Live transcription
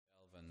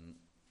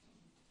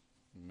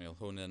we'll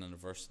hone in on a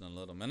verse in a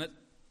little minute.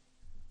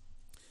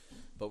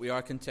 But we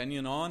are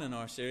continuing on in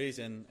our series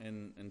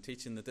in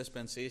teaching the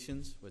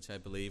dispensations, which I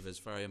believe is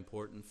very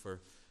important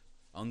for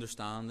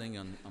understanding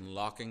and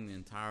unlocking the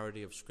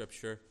entirety of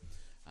Scripture.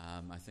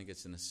 I think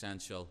it's an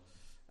essential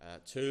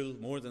tool.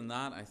 More than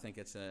that, I think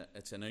it's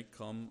an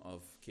outcome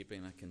of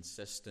keeping a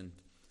consistent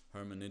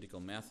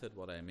hermeneutical method.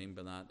 What I mean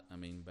by that, I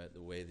mean by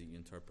the way that you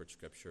interpret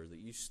Scripture, that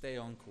you stay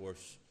on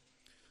course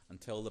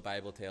until the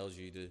Bible tells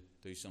you to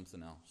do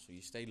something else. So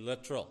you stay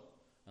literal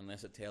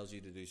unless it tells you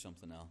to do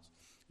something else.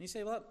 And you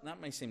say, well, that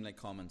may seem like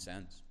common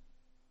sense.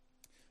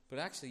 But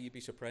actually, you'd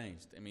be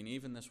surprised. I mean,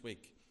 even this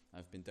week,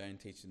 I've been down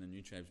teaching the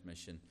New Tribes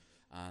Mission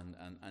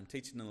and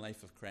teaching the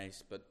life of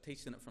Christ, but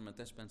teaching it from a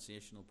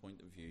dispensational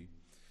point of view.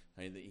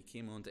 How that he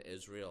came on to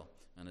Israel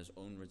and his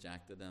own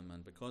rejected him.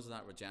 And because of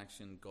that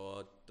rejection,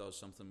 God does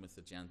something with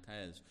the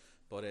Gentiles.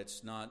 But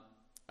it's not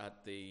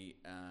at the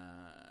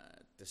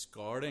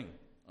discarding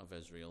of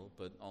Israel,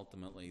 but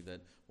ultimately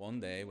that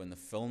one day when the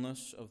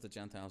fullness of the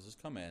Gentiles has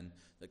come in,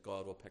 that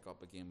God will pick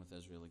up again with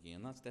Israel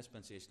again. That's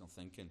dispensational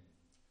thinking.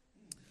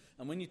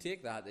 And when you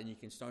take that, then you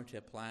can start to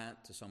apply it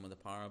to some of the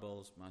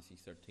parables, Matthew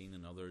 13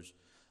 and others.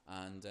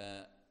 And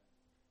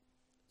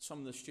some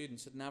of the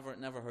students had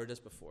never heard this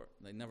before.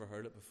 They'd never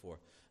heard it before.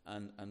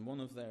 And one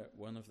of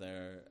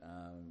their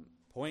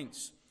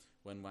points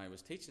when I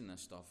was teaching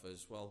this stuff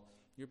is, well,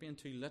 you're being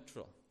too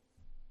literal.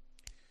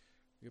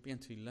 You're being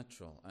too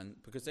literal,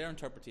 and because their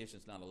interpretation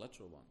is not a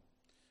literal one.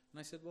 And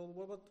I said, well,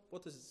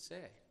 what does it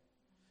say?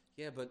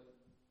 Yeah, but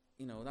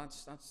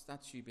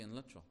that's you being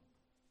literal.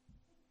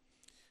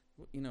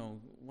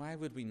 Why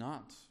would we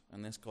not,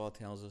 unless God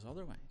tells us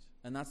otherwise?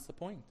 And that's the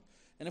point.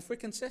 And if we're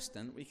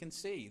consistent, we can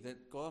see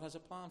that God has a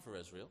plan for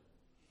Israel.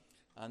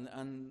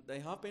 And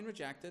they have been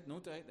rejected, no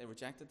doubt. They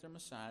rejected their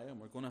Messiah,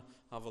 and we're going to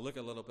have a look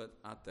a little bit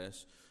at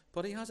this.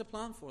 But he has a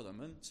plan for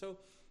them. And so,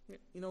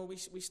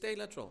 we stay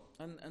literal.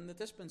 And the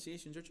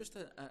dispensations are just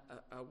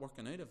a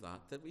working out of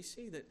that we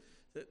see that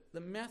the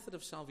method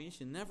of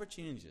salvation never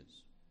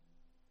changes.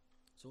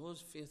 It's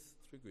always faith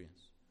through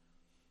grace,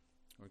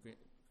 or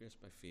grace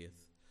by faith.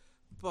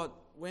 But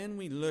when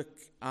we look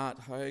at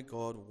how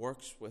God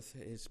works with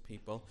his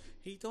people,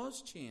 he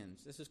does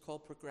change. This is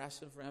called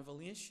progressive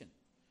revelation.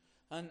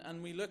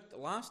 And we looked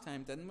last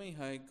time, didn't we,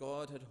 how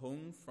God had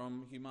home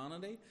from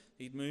humanity.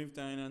 He'd moved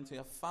down into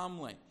a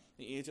family,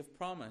 the age of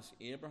promise,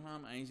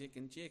 Abraham, Isaac,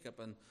 and Jacob,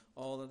 and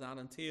all that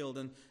entailed.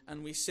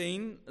 And we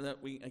seen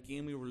that we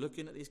were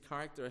looking at these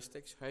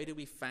characteristics. How do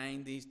we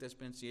find these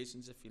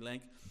dispensations, if you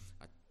like?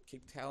 I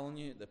keep telling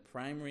you, the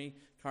primary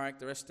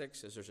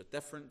characteristics is there's a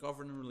different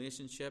governing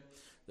relationship,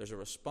 there's a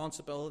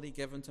responsibility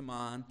given to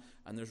man,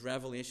 and there's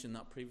revelation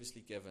not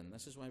previously given.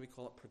 This is why we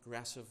call it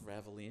progressive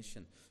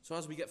revelation. So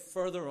as we get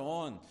further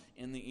on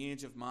in the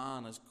age of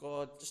man, as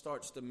God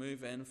starts to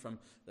move in from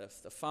the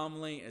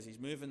family, as he's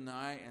moving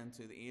now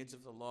into the age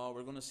of the law,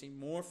 we're going to see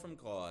more from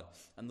God.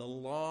 And the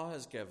law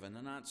is given,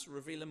 and that's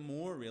revealing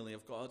more really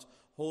of God's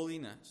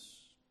holiness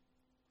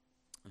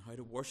and how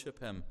to worship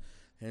him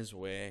his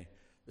way.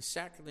 The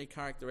secondary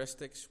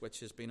characteristics,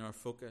 which has been our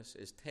focus,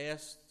 is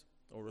test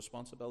or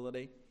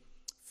responsibility,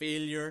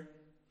 failure,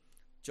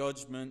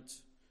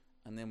 judgment,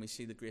 and then we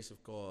see the grace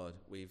of God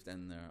weaved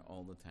in there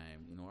all the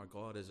time. Our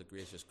God is a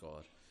gracious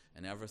God,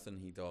 and everything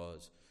he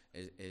does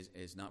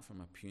is not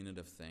from a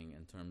punitive thing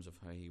in terms of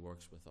how he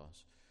works with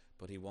us,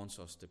 but he wants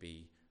us to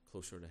be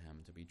closer to him,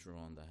 to be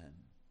drawn to him.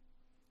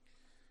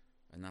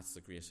 And that's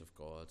the grace of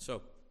God.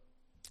 So,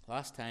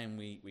 last time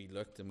we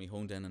looked and we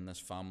honed in on this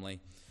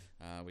family.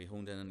 We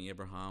honed in on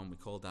Abraham. We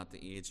called that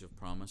the age of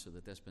promise, or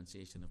the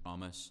dispensation of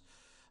promise.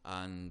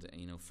 And,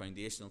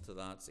 foundational to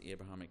that is the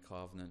Abrahamic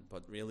covenant.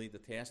 But really the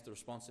test, the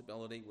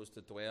responsibility was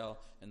to dwell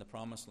in the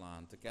promised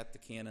land, to get to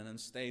Canaan and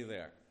stay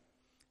there.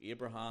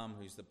 Abraham,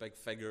 who's the big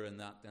figure in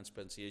that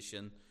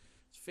dispensation,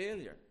 is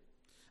failure.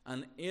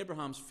 And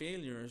Abraham's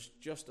failure is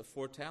just a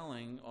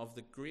foretelling of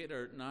the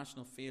greater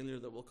national failure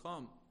that will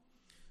come.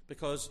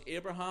 Because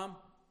Abraham,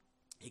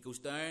 he goes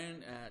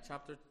down,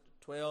 chapter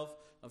 12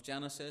 of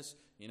Genesis,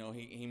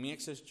 he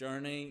makes his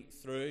journey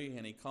through,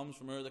 and he comes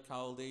from Ur the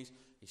Chaldees.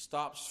 He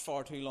stops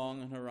far too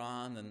long in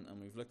Haran,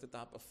 and we've looked at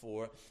that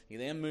before. He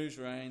then moves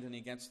around and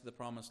he gets to the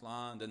promised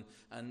land,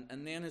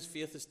 and then his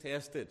faith is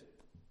tested.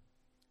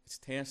 It's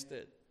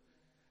tested.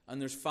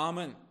 And there's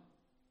famine.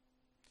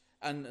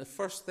 And the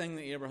first thing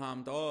that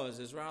Abraham does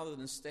is, rather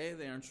than stay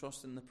there and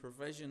trust in the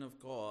provision of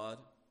God,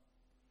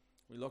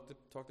 we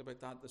talked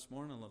about that this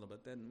morning a little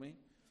bit, didn't we?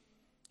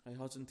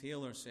 Hudson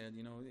Taylor said,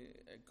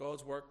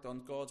 God's work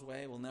done God's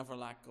way will never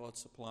lack God's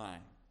supply.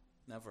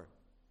 Never.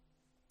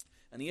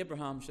 And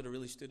Abraham should have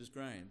really stood his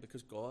ground,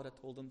 because God had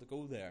told him to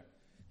go there.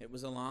 It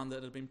was a land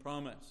that had been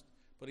promised.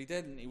 But he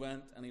didn't. He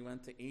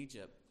went to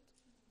Egypt.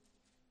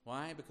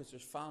 Why? Because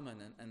there's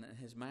famine, and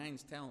his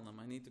mind's telling him,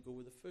 I need to go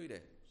where the food is.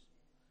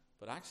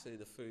 But actually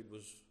the food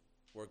was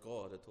where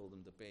God had told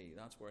him to be.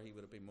 That's where he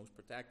would have been most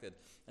protected.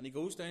 And he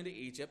goes down to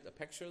Egypt, a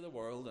picture of the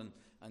world, and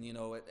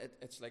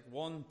it's like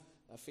one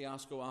a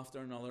fiasco after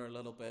another a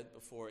little bit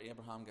before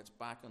Abraham gets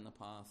back on the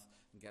path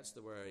and gets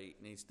to where he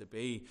needs to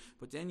be.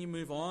 But then you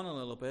move on a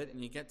little bit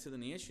and you get to the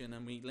nation,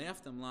 and we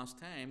left them last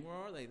time. Where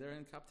are they? They're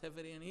in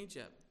captivity in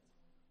Egypt.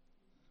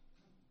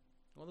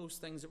 All those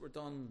things that were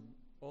done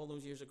all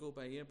those years ago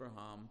by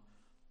Abraham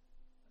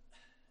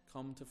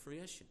come to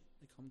fruition.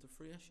 They come to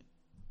fruition.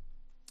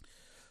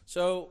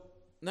 So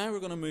now we're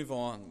going to move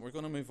on. We're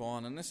going to move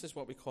on, and this is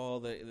what we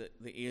call the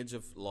age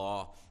of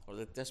law, or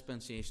the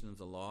dispensation of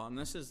the law. And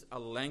this is a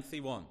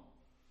lengthy one.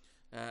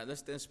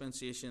 This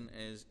dispensation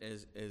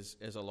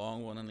is a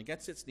long one, and it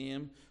gets its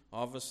name,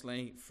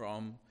 obviously,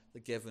 from the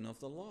giving of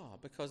the law,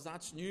 because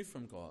that's new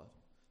from God.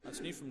 That's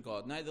new from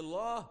God. Now, the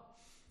law,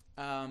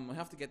 we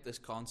have to get this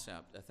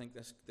concept. I think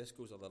this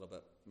goes a little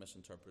bit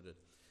misinterpreted.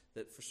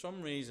 That for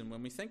some reason,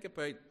 when we think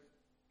about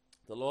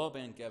the law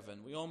being given,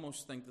 we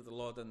almost think that the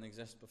law didn't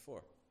exist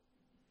before.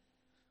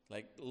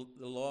 Like,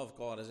 the law of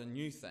God is a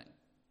new thing.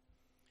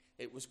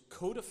 It was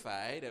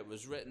codified, it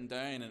was written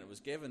down, and it was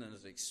given, and it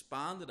was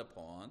expanded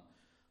upon.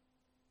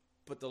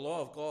 But the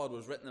law of God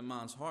was written in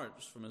man's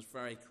hearts from his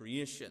very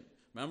creation.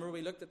 Remember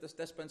we looked at this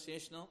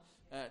dispensational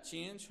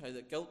change, how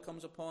the guilt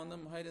comes upon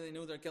them. How do they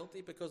know they're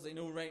guilty? Because they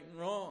know right and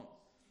wrong.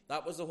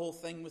 That was the whole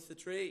thing with the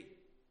tree.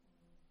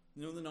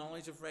 You know, the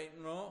knowledge of right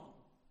and wrong.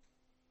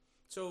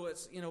 So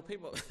it's,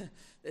 people,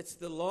 it's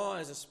the law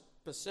as a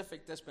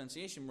specific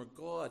dispensation where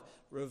God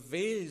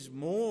reveals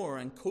more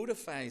and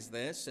codifies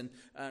this and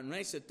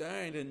writes it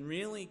down and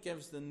really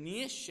gives the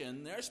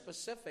nation their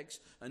specifics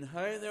on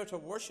how they're to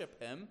worship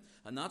Him.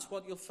 And that's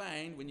what you'll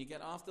find when you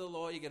get after the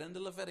law, you get into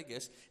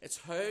Leviticus. It's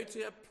how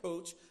to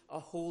approach a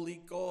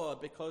holy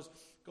God, because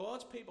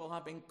God's people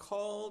have been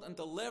called and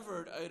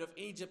delivered out of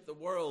Egypt, the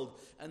world,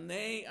 and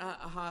they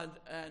had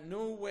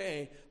no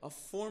way of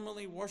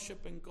formally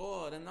worshipping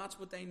God, and that's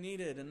what they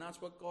needed, and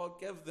that's what God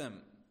gave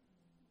them.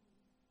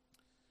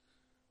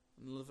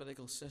 The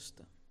Levitical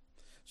system.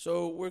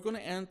 So we're going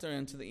to enter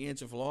into the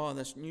age of law,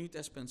 this new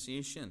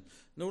dispensation.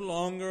 No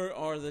longer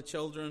are the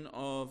children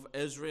of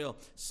Israel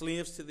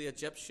slaves to the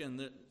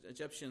Egyptians.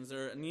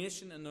 They're a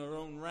nation in their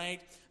own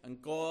right,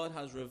 and God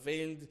has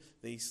revealed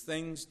these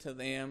things to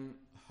them,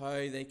 how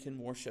they can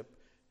worship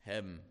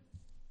Him.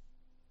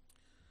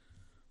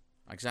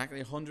 Exactly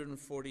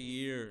 140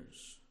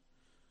 years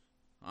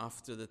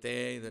after the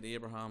day that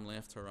Abraham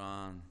left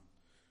Haran,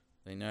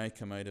 they now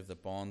come out of the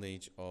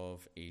bondage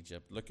of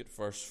Egypt. Look at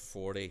verse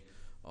 40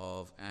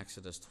 of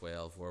Exodus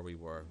 12, where we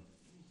were.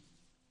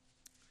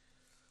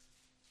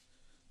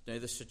 Now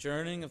the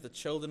sojourning of the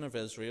children of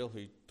Israel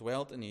who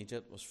dwelt in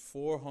Egypt was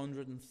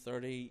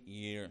 430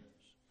 years.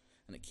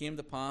 And it came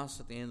to pass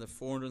at the end of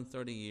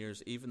 430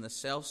 years, even the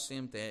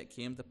selfsame day it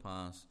came to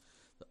pass,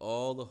 that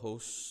all the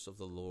hosts of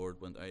the Lord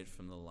went out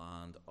from the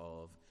land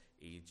of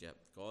Egypt.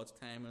 God's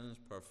timing is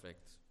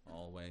perfect,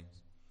 always.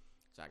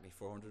 Exactly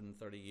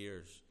 430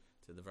 years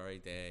to the very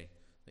day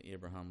that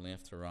Abraham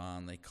left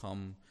Haran, they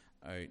come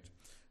out.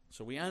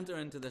 So we enter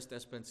into this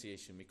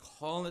dispensation. We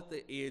call it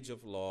the age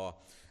of law.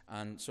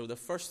 And so the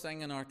first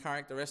thing in our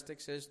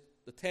characteristics is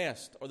the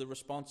test, or the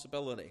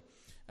responsibility.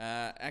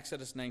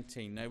 Exodus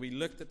 19. Now we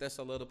looked at this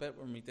a little bit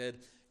when we did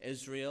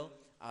Israel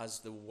as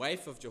the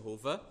wife of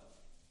Jehovah,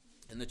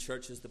 and the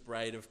church as the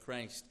bride of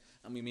Christ.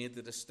 And we made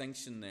the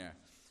distinction there.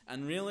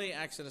 And really,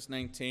 Exodus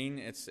 19,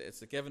 it's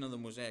the giving of the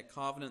Mosaic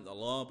covenant, the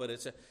law, but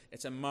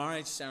it's a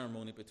marriage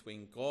ceremony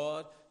between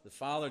God, the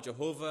Father,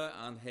 Jehovah,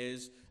 and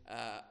His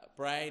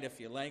bride, if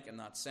you like, in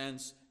that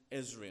sense,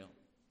 Israel.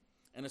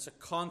 And it's a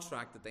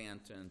contract that they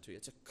enter into.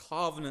 It's a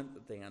covenant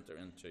that they enter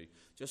into,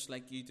 just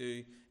like you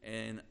do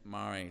in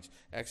marriage.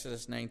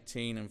 Exodus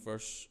 19 and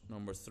verse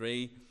number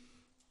 3.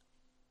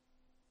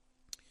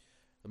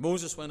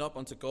 Moses went up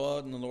unto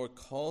God, and the Lord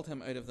called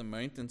him out of the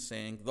mountain,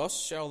 saying, Thus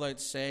shalt thou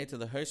say to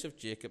the house of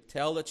Jacob,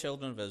 Tell the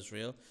children of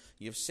Israel,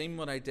 Ye have seen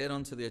what I did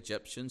unto the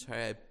Egyptians, how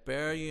I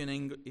bare you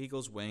in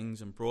eagle's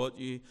wings, and brought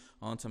you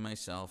unto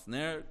myself.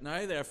 Now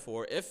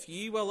therefore, if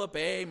ye will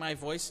obey my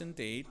voice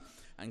indeed,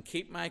 and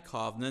keep my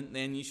covenant,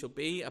 then ye shall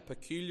be a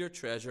peculiar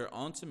treasure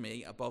unto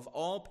me above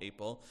all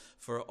people,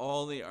 for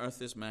all the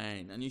earth is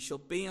mine. And ye shall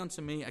be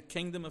unto me a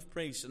kingdom of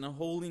priests, and a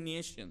holy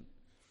nation.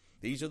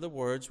 These are the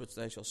words which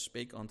thou shalt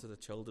speak unto the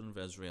children of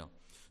Israel.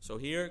 So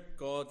here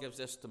God gives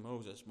this to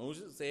Moses.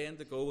 Moses is then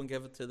to go and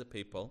give it to the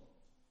people.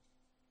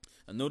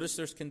 And notice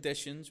there's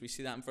conditions. We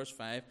see that in verse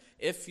 5.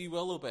 If you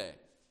will obey.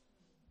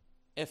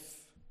 If.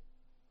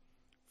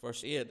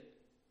 Verse 8.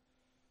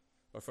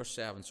 Or verse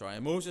 7, sorry.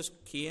 And Moses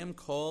came,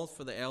 called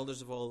for the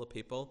elders of all the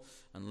people,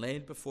 and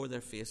laid before their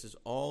faces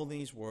all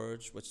these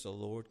words which the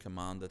Lord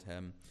commanded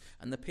him.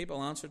 And the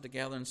people answered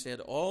together and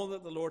said, All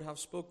that the Lord hath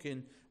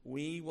spoken,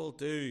 we will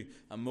do.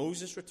 And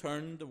Moses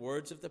returned the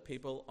words of the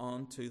people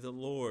unto the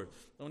Lord.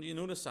 Don't you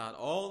notice that?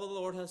 All the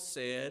Lord has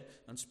said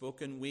and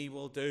spoken, we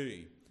will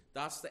do.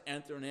 That's the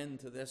entering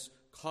into this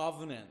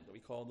covenant that we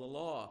call the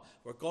law,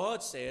 where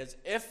God says,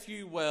 if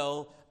you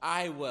will,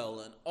 I will.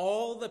 And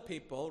all the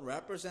people,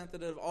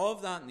 representative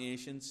of that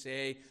nation,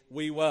 say,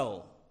 we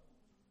will.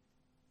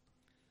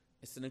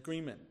 It's an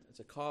agreement. It's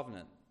a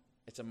covenant.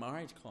 It's a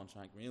marriage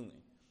contract,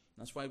 really.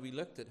 That's why we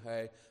looked at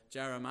how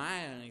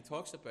Jeremiah, and he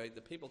talks about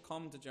the people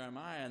come to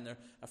Jeremiah and they're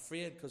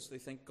afraid because they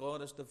think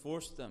God has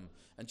divorced them.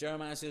 And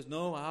Jeremiah says,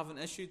 no, I haven't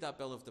issued that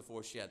bill of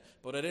divorce yet,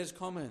 but it is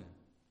coming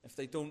if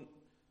they don't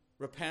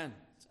repent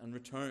and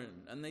return.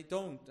 And they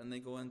don't, and they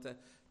go into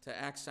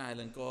exile,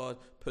 and God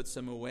puts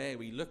them away.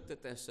 We looked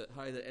at this, at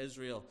how that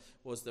Israel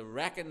was the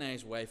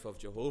recognized wife of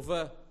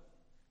Jehovah.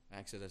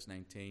 Exodus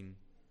 19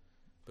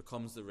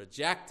 becomes the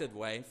rejected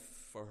wife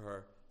for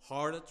her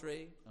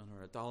harlotry and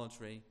her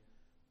idolatry.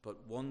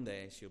 But one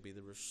day she'll be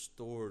the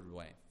restored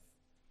wife,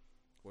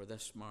 where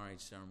this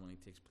marriage ceremony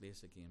takes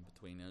place again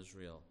between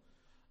Israel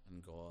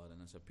and God,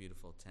 and it's a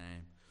beautiful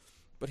time.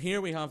 But here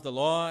we have the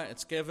law.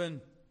 It's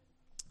given.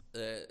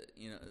 The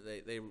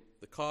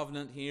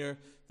covenant here,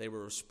 they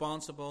were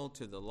responsible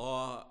to the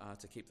law,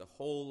 to keep the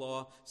whole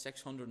law.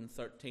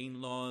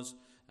 613 laws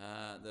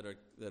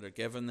that are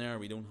given there.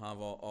 We don't have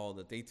all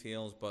the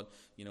details, but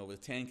the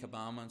 10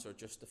 commandments are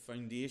just the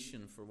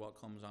foundation for what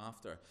comes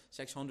after.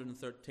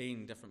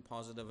 613 different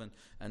positive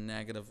and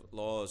negative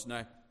laws.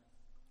 Now,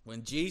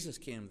 when Jesus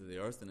came to the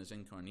earth in his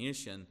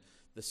incarnation,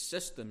 the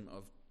system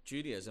of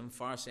Judaism,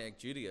 Pharisaic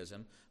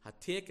Judaism, had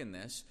taken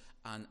this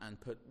and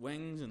put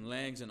wings and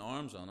legs and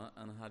arms on it,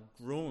 and had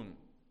grown.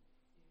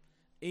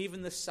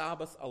 Even the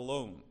Sabbath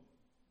alone,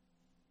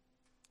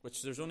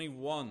 which there's only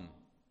one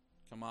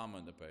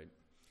commandment about,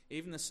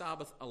 even the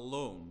Sabbath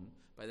alone,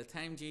 by the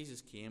time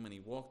Jesus came and he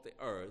walked the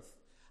earth,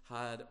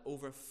 had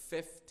over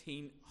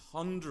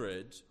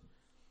 1,500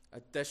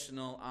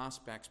 additional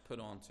aspects put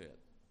onto it.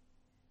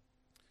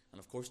 And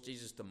of course,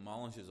 Jesus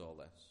demolishes all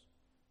this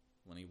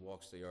when he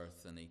walks the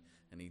earth and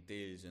he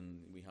deals,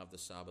 and we have the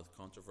Sabbath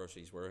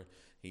controversies where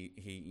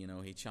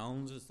he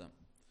challenges them.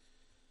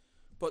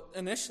 But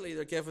initially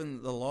they're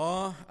given the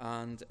law,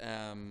 and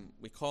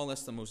we call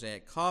this the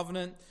Mosaic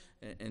Covenant.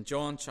 In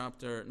John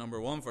chapter number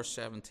 1, verse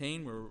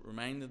 17, we're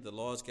reminded the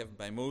law is given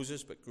by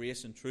Moses, but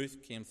grace and truth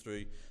came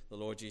through the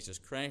Lord Jesus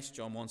Christ.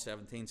 John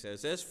 1:17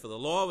 says this, for the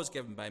law was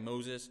given by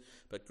Moses,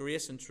 but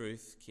grace and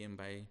truth came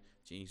by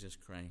Jesus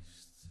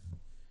Christ.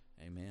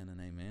 Amen and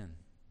amen.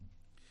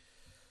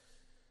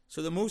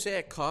 So the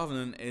Mosaic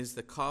Covenant is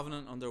the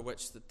covenant under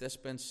which the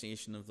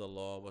dispensation of the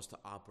law was to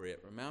operate.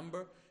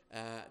 Remember,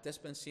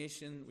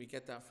 dispensation, we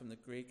get that from the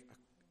Greek,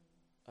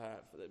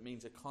 it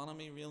means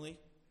economy, really,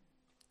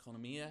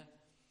 economia.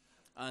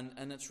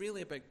 And it's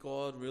really about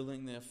God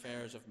ruling the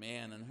affairs of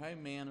men and how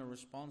men are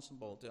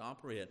responsible to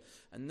operate.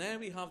 And now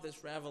we have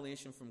this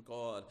revelation from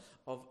God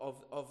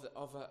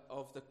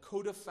of the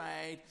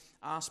codified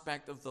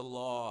aspect of the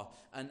law.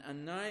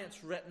 And now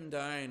it's written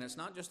down. It's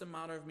not just a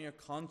matter of mere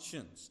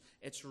conscience.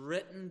 It's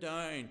written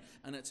down,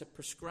 and it's a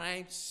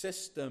prescribed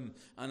system.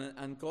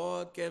 And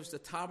God gives the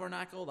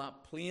tabernacle,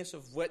 that place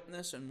of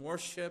witness and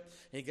worship.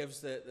 He gives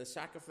the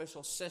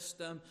sacrificial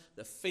system,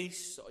 the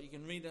feasts. You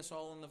can read this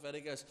all in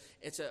Leviticus.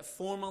 It's a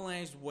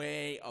formalized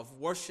way of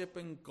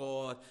worshiping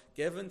God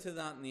given to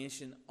that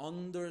nation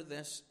under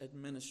this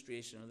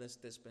administration or this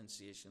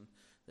dispensation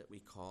that we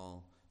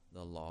call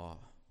the law.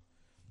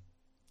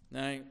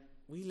 Now,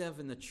 we live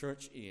in the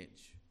church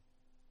age,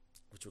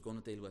 which we're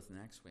going to deal with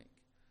next week.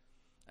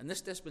 And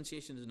this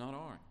dispensation is not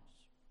ours.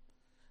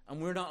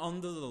 And we're not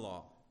under the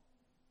law.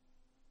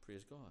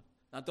 Praise God.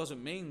 That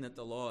doesn't mean that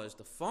the law is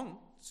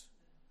defunct.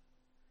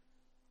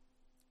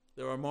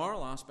 There are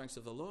moral aspects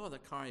of the law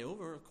that carry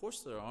over. Of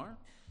course there are.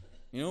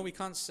 We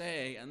can't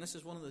say, and this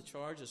is one of the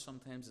charges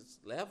sometimes it's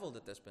leveled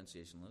at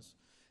dispensationalists,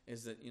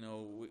 is that,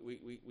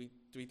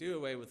 we do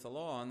away with the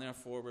law and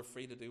therefore we're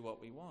free to do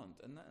what we want.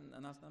 And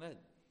that's not it.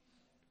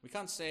 We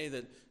can't say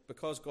that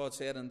because God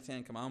said in the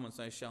 10 Commandments,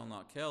 thou shalt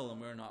not kill, and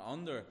we're not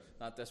under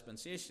that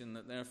dispensation,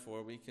 that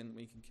therefore we can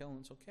kill and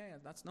it's okay.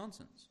 That's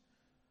nonsense.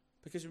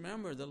 Because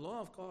remember, the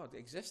law of God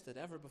existed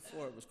ever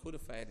before it was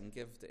codified and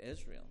given to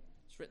Israel.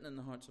 It's written in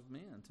the hearts of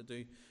men to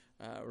do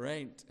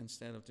right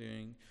instead of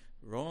doing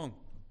wrong.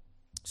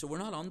 So we're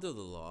not under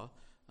the law.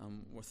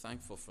 We're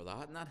thankful for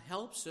that. And that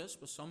helps us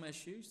with some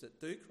issues that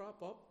do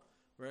crop up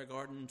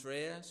regarding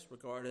dress,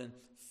 regarding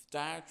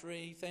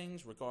dietary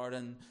things,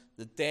 regarding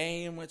the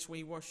day in which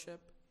we worship.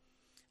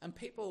 And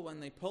people, when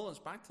they pull us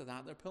back to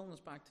that, they're pulling us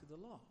back to the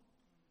law.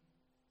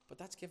 But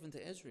that's given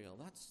to Israel.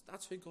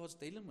 That's who God's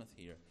dealing with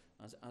here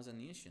as a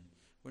nation.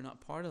 We're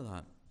not part of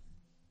that.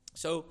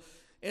 So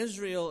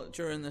Israel,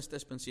 during this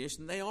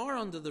dispensation, they are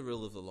under the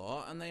rule of the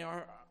law, and they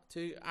are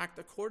to act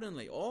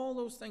accordingly. All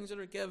those things that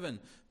are given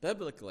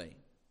biblically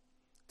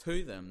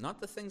to them,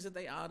 not the things that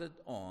they added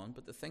on,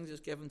 but the things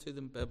that's given to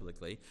them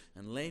biblically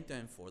and laid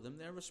down for them,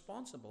 they're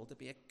responsible to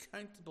be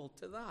accountable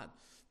to that.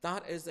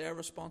 That is their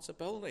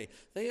responsibility.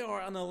 They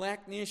are an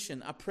elect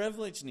nation, a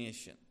privileged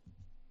nation.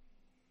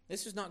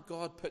 This is not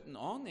God putting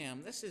on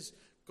them. This is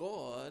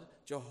God,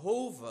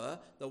 Jehovah,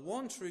 the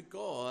one true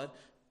God,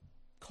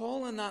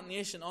 calling that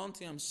nation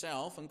onto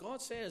himself. And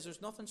God says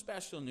there's nothing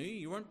special in you.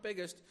 You weren't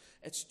biggest.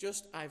 It's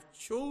just I've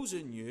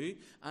chosen you,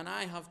 and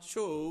I have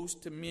chose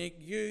to make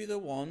you the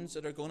ones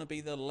that are going to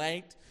be the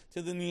light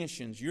to the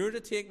nations. You're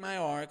to take my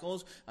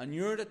oracles, and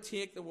you're to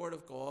take the word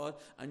of God,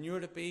 and you're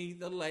to be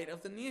the light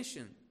of the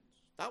nation.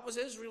 That was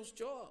Israel's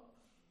job.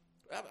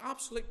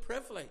 absolute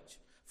privilege.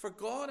 For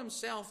God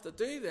himself to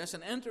do this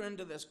and enter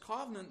into this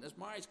covenant, this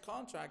marriage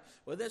contract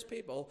with his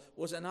people,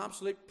 was an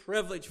absolute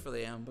privilege for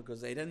them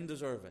because they didn't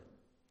deserve it.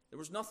 There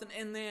was nothing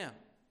in them.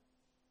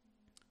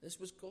 This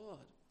was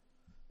God.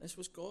 This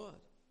was God.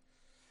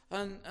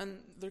 And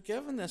they're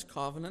given this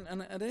covenant,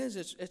 and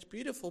it's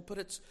beautiful,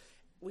 but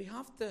we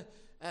have to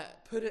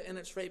put it in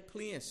its right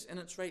place, in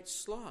its right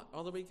slot.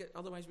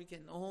 Otherwise we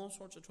get in all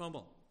sorts of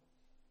trouble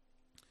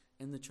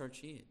in the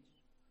church age.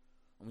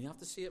 And we have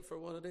to see it for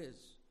what it is.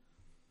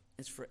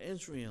 It's for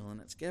Israel, and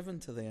it's given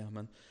to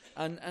them.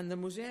 And the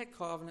Mosaic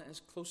covenant is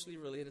closely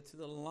related to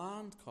the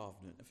land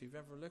covenant, if you've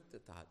ever looked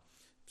at that.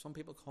 Some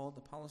people call it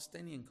the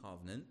Palestinian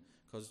covenant,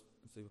 because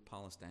it's with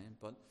Palestine,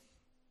 but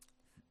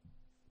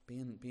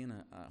being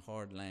a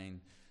hard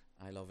line,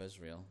 I love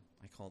Israel,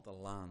 I call it the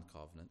land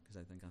covenant, because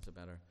I think that's a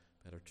better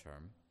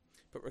term.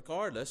 But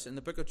regardless, in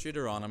the book of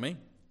Deuteronomy,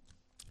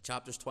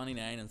 chapters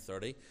 29 and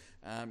 30,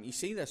 you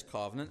see this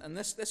covenant, and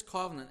this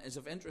covenant is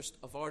of interest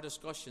of our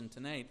discussion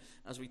tonight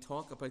as we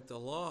talk about the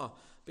law,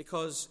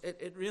 because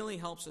it really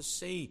helps us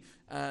see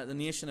the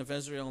nation of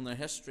Israel and their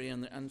history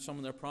and some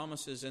of their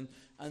promises, and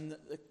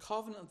the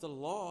covenant of the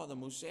law, the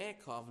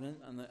Mosaic covenant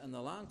and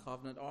the land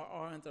covenant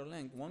are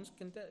interlinked. One's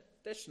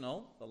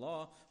conditional, the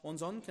law,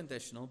 one's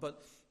unconditional,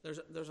 but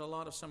there's a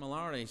lot of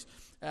similarities.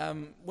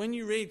 When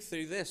you read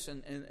through this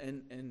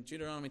in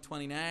Deuteronomy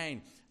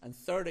 29 and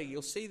 30,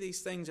 you'll see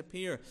these things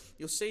appear.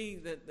 You'll see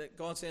that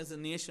God says the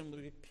nation will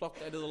be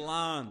plucked out of the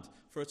land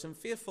for its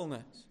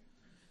unfaithfulness.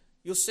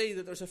 You'll see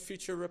that there's a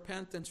future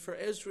repentance for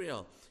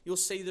Israel. You'll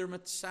see their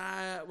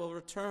Messiah will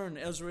return.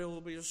 Israel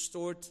will be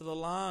restored to the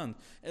land.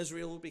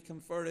 Israel will be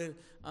converted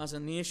as a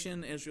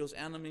nation. Israel's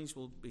enemies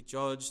will be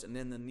judged, and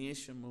then the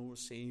nation will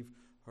receive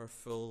her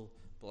full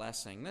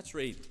blessing. Let's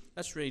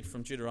read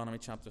from Deuteronomy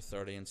chapter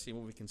 30 and see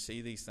what we can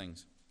see these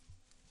things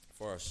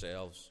for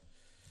ourselves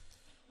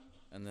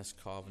in this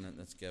covenant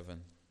that's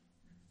given.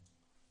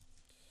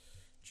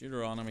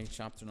 Deuteronomy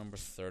chapter number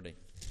 30.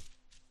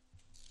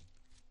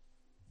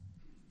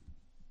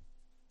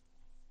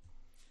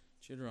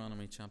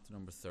 Deuteronomy chapter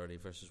number 30,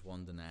 verses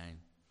 1 to 9.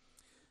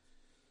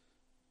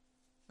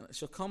 And it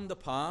shall come to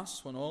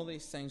pass, when all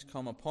these things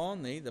come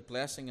upon thee, the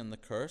blessing and the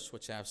curse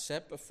which I have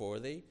set before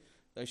thee,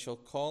 thou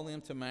shalt call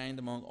them to mind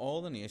among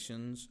all the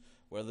nations,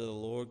 whither the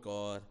Lord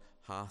God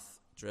hath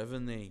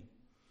driven thee.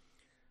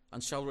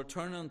 And shall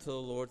return unto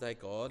the Lord thy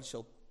God,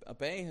 shall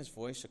obey his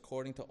voice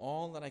according to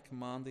all that I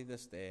command thee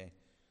this day,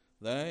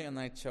 thou and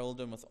thy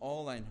children with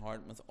all thine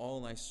heart and with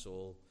all thy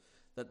soul,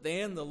 that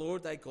then the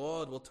Lord thy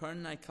God will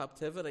turn thy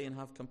captivity and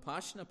have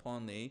compassion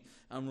upon thee,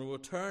 and will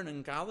return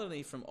and gather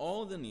thee from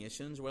all the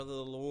nations whither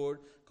the Lord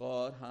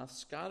God hath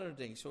scattered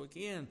thee. So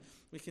again,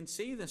 we can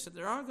see this, that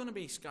they are going to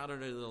be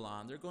scattered out of the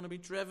land. They're going to be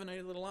driven out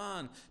of the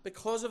land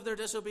because of their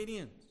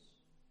disobedience.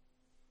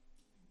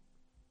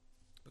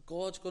 But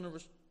God's going to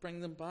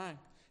bring them back.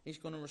 He's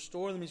going to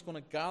restore them. He's going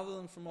to gather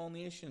them from all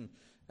nations.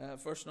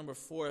 Verse number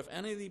 4, if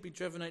any of thee be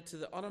driven out to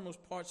the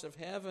uttermost parts of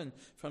heaven,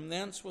 from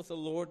thence will the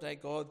Lord thy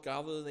God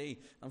gather thee,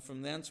 and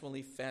from thence will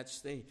he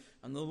fetch thee.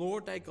 And the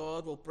Lord thy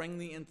God will bring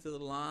thee into the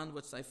land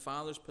which thy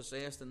fathers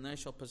possessed, and thou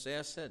shalt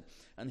possess it.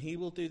 And he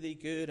will do thee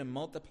good, and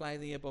multiply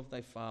thee above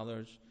thy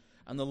fathers.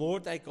 And the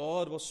Lord thy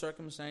God will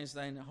circumcise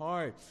thine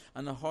heart,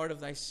 and the heart of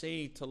thy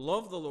seed, to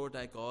love the Lord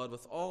thy God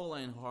with all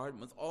thine heart,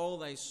 and with all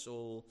thy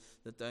soul,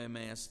 that thou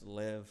mayest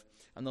live.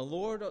 And the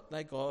Lord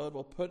thy God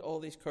will put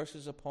all these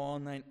curses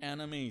upon thine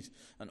enemies,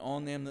 and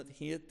on them that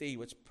hate thee,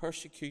 which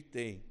persecute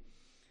thee.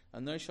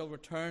 And thou shalt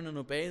return and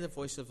obey the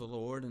voice of the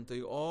Lord, and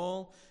do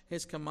all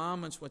his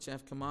commandments which I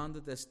have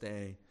commanded this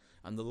day.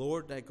 And the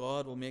Lord thy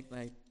God will make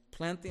thy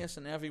plenteous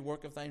in every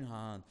work of thine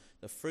hand,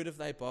 the fruit of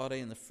thy body,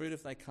 and the fruit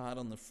of thy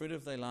cattle, and the fruit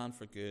of thy land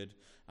for good.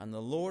 And the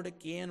Lord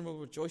again will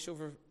rejoice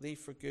over thee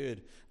for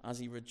good, as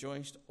he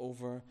rejoiced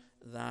over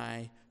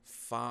thy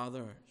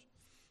fathers.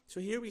 So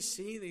here we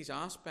see these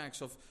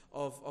aspects of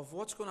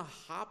what's going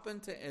to happen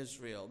to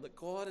Israel, that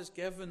God has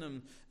given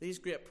them these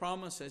great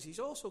promises. He's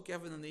also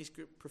given them these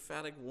great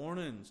prophetic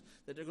warnings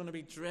that they're going to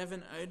be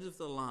driven out of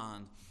the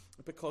land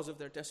because of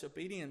their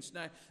disobedience.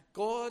 Now,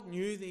 God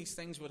knew these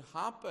things would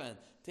happen.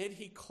 Did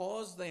he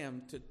cause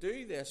them to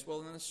do this?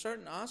 Well, in a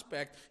certain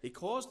aspect, he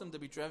caused them to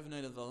be driven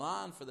out of the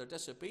land for their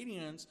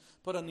disobedience,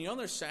 but on the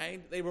other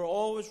side, they were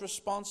always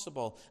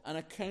responsible and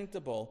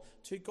accountable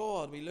to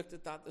God. We looked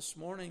at that this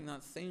morning,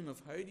 that theme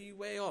of how do you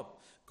weigh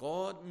up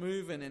God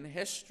moving in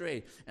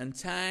history and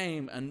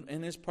time and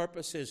in his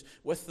purposes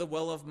with the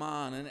will of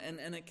man,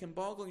 and it can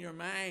boggle your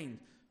mind.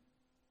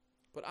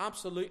 But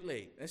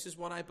absolutely, this is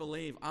what I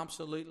believe,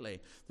 absolutely,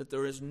 that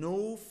there is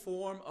no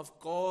form of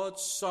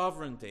God's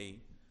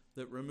sovereignty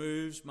that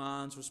removes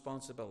man's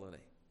responsibility.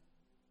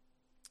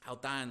 I'll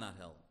die on that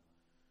hill.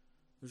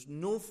 There's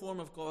no form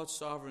of God's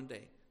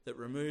sovereignty that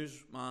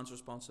removes man's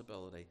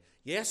responsibility.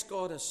 Yes,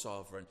 God is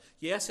sovereign.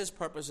 Yes, his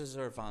purposes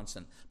are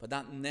advancing, but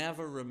that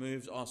never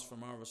removes us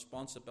from our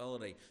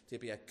responsibility to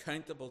be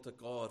accountable to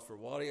God for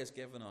what he has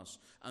given us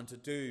and to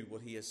do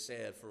what he has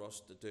said for us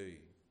to do.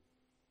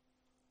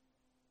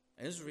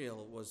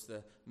 Israel was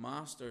the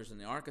masters and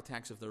the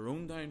architects of their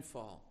own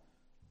downfall.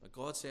 But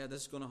God said,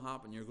 this is going to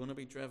happen. You're going to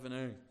be driven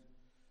out.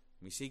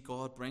 We see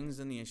God brings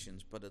the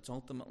nations, but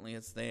ultimately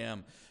it's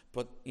them.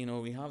 But,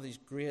 we have these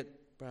great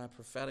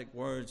prophetic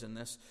words in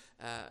this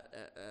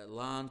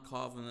land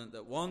covenant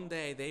that one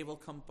day they will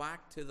come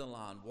back to the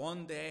land.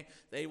 One day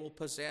they will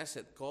possess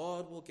it.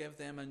 God will give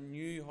them a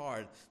new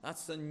heart.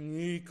 That's the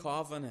new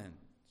covenant.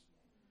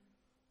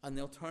 And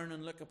they'll turn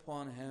and look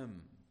upon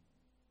Him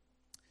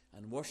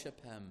and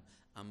worship Him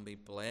and be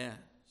blessed.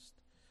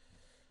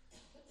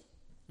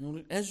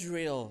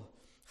 Israel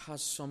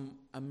has some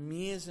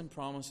amazing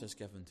promises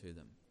given to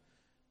them.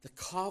 The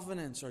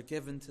covenants are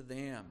given to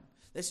them.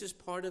 This is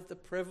part of the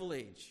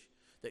privilege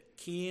that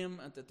came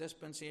at the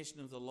dispensation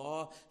of the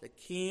law, that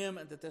came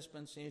at the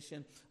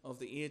dispensation of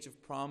the age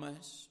of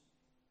promise.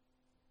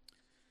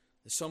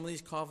 Some of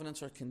these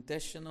covenants are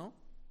conditional.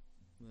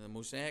 The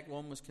Mosaic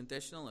one was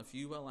conditional. If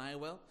you will, I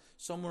will.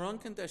 Some were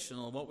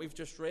unconditional. What we've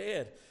just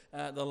read,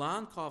 the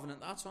land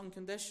covenant, that's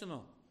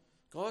unconditional.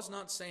 God's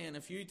not saying,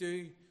 if you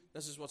do,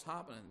 this is what's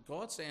happening.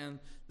 God's saying,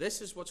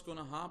 this is what's going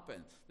to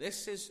happen.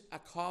 This is a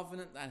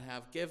covenant that I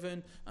have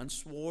given and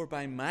swore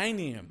by my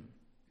name,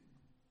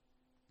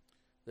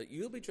 that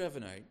you'll be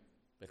driven out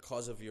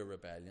because of your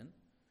rebellion.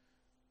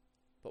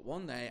 But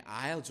one day,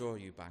 I'll draw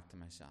you back to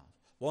myself.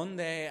 One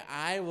day,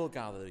 I will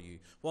gather you.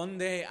 One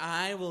day,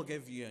 I will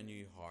give you a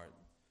new heart.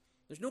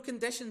 There's no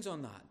conditions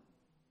on that.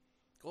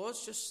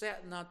 God's just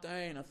setting that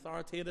down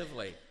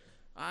authoritatively.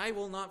 I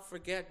will not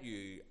forget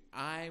you.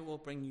 I will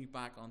bring you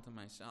back unto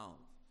myself.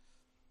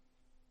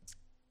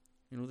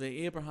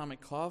 The Abrahamic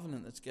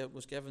covenant that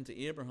was given to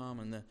Abraham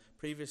in the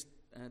previous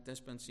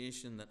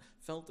dispensation that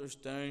filters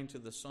down to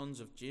the sons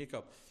of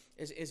Jacob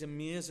is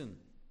amazing.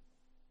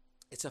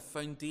 It's a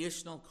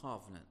foundational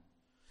covenant.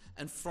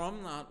 And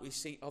from that we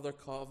see other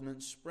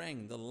covenants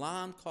spring. The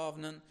land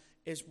covenant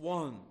is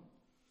one.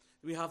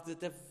 We have the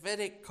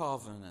Davidic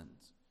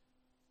covenant.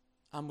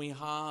 And we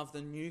have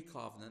the new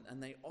covenant.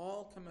 And they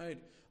all come out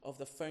of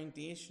the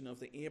foundation of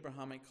the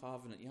Abrahamic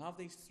covenant. You have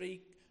these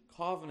three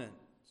covenants.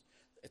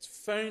 It's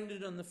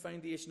founded on the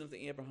foundation of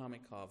the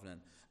Abrahamic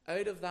covenant.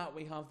 Out of that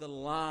we have the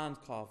land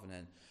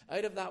covenant.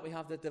 Out of that we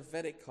have the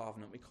Davidic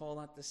covenant. We call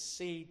that the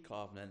seed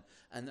covenant.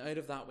 And out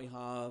of that we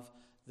have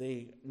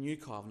the new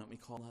covenant. We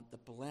call that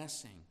the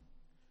blessing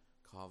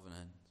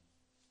covenant.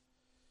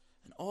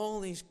 And all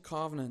these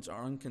covenants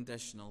are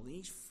unconditional.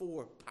 These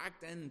four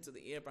packed into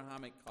the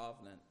Abrahamic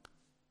covenant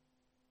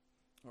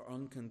are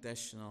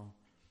unconditional.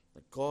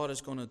 That God is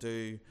going to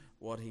do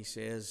what He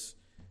says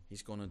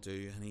He's going to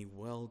do, and He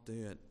will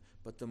do it.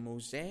 But the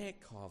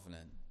Mosaic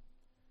covenant,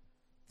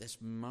 this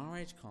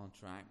marriage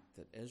contract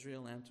that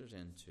Israel enters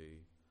into,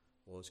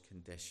 was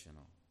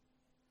conditional.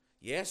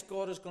 Yes,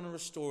 God is going to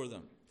restore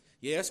them.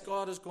 Yes,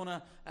 God is going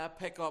to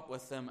pick up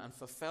with them and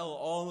fulfill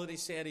all that He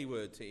said He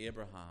would to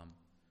Abraham.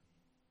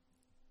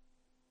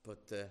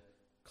 But the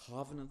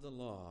covenant of the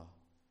law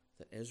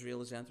that Israel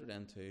has entered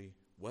into,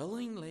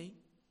 willingly,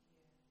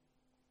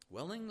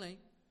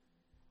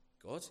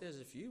 God says,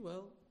 if you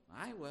will,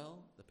 I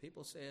will. The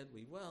people said,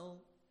 we will.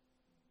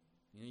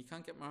 You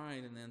can't get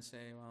married and then say,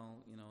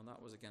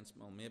 that was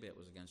maybe it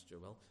was against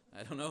your will.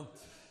 I don't know.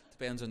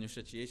 Depends on your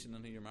situation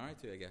and who you're married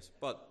to, I guess.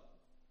 But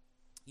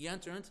you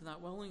enter into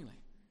that willingly.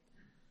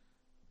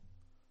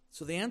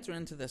 So they enter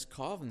into this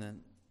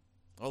covenant.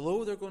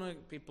 Although they're going to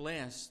be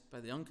blessed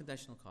by the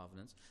unconditional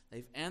covenants,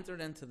 they've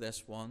entered into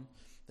this one,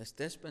 this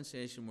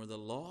dispensation where the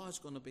law is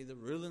going to be the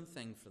ruling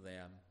thing for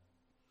them.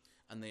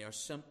 And they are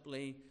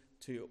simply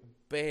to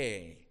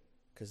obey,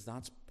 because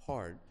that's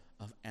part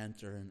of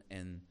entering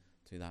into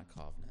that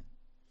covenant.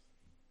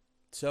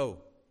 So,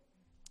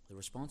 the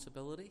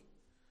responsibility,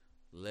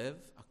 live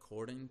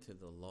according to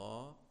the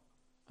law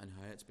and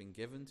how it's been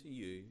given to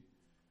you,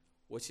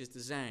 which is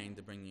designed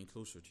to bring you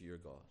closer to your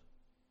God.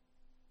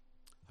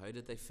 How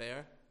did they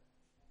fare?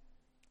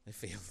 They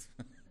failed.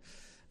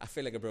 I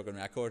feel like a broken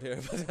record here,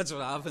 but that's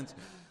what happens.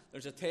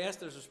 There's a test,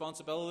 there's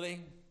responsibility,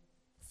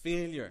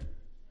 failure.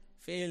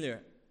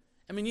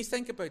 I mean, you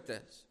think about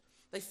this.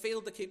 They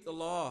failed to keep the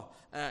law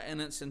in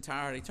its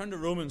entirety. Turn to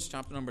Romans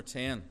chapter number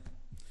 10.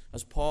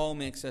 As Paul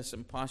makes this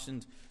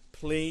impassioned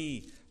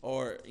plea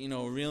or,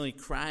 really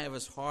cry of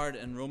his heart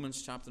in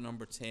Romans chapter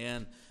number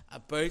 10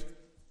 about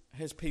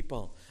his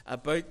people,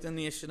 about the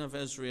nation of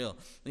Israel.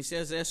 He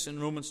says this in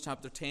Romans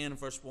chapter 10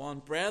 verse 1.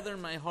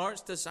 Brethren, my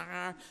heart's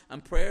desire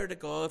and prayer to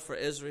God for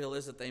Israel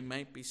is that they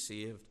might be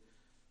saved.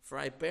 For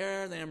I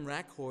bear them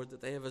record that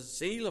they have a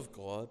zeal of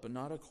God, but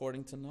not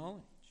according to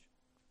knowledge.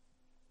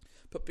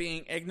 But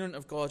being ignorant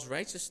of God's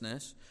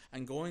righteousness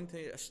and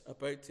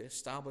about to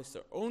establish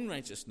their own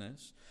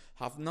righteousness,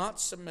 have not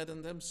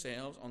submitted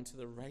themselves unto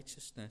the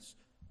righteousness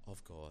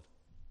of God.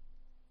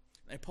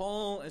 Now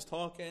Paul is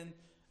talking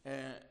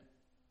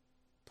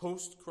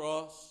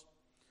post-cross,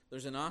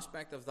 There's an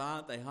aspect of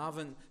that. They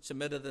haven't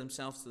submitted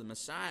themselves to the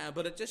Messiah,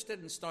 but it just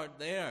didn't start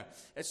there.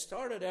 It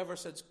started ever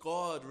since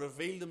God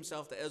revealed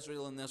himself to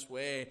Israel in this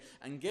way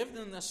and given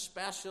them this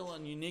special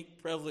and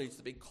unique privilege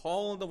to be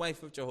called the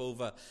wife of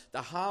Jehovah,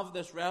 to have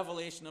this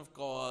revelation of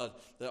God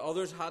that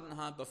others hadn't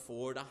had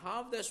before, to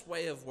have this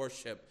way of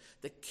worship,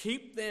 to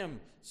keep them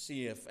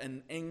safe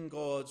and in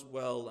God's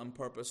will and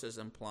purposes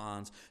and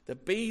plans, to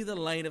be the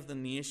light of the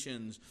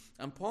nations.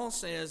 And Paul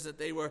says that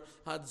they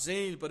had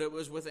zeal, but it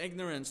was with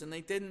ignorance, and they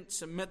didn't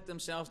submit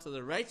themselves to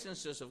the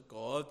righteousness of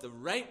God, the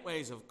right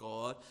ways of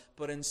God,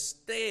 but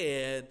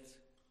instead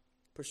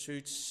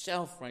pursued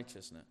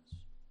self-righteousness.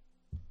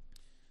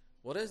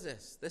 What is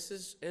this? This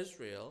is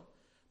Israel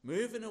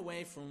moving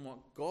away from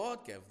what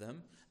God gave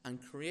them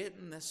and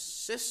creating this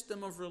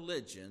system of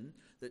religion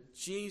that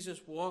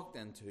Jesus walked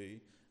into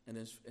in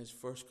his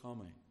first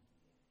coming,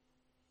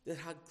 that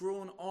had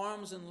grown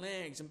arms and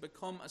legs and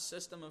become a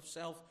system of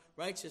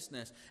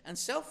self-righteousness. And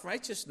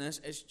self-righteousness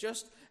is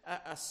just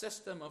a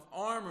system of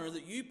armor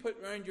that you put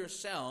around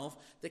yourself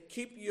to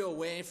keep you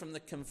away from the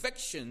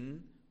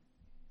conviction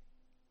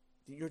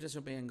that you're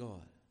disobeying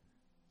God.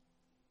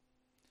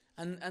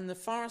 And the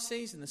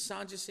Pharisees and the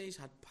Sadducees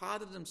had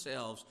padded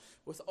themselves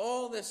with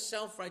all this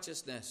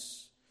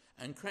self-righteousness.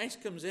 And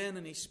Christ comes in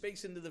and he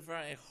speaks into the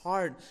very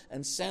heart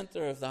and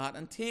center of that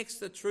and takes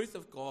the truth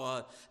of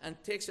God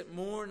and takes it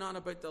more not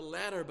about the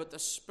letter but the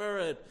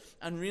spirit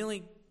and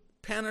really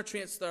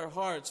penetrates their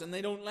hearts. And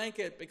they don't like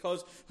it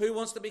because who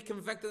wants to be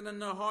convicted in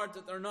their heart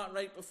that they're not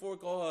right before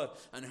God?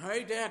 And how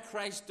dare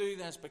Christ do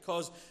this?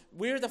 Because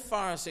we're the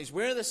Pharisees,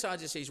 we're the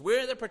Sadducees,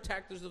 we're the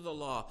protectors of the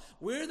law,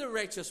 we're the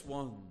righteous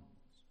ones.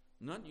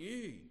 Not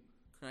you,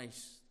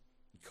 Christ,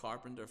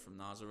 carpenter from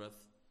Nazareth,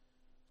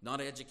 not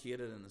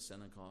educated in the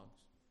synagogues,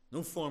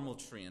 no formal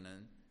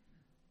training,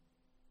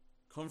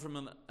 come from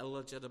an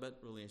illegitimate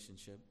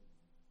relationship.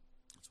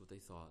 That's what they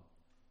thought.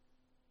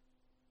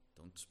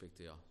 Don't speak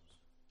to us.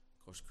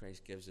 Of course,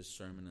 Christ gives his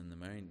Sermon on the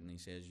Mount and he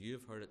says,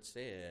 "You've heard it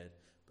said,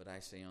 but I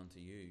say unto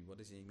you." What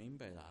does he mean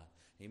by that?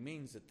 He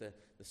means that the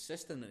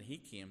system that he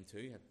came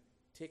to had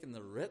taken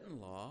the written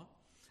law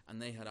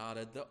and they had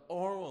added the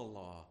oral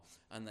law,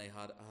 and they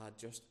had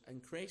just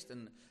increased.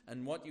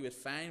 And what you would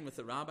find with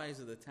the rabbis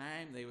of the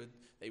time, they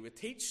would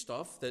teach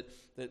stuff that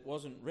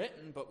wasn't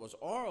written but was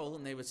oral,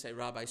 and they would say,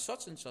 "Rabbi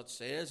such and such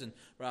says," and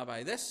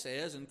 "Rabbi this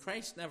says," and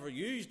Christ never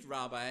used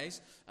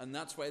rabbis, and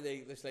that's why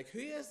it's like, who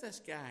is this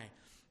guy?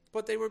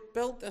 But they were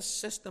built a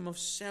system of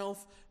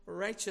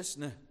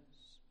self-righteousness.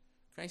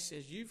 Christ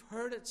says, "You've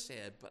heard it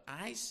said, but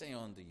I say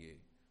unto you."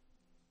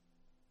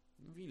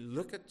 If you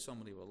look at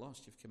somebody with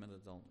lust, you've committed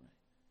adultery.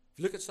 If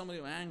you look at somebody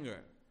with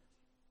anger,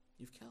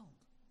 you've killed.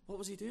 What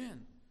was he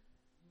doing?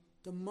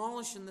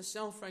 Demolishing the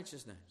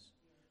self-righteousness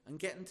and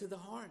getting to the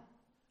heart,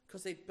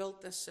 because they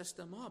built this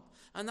system up.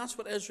 And that's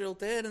what Israel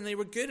did, and they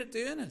were good at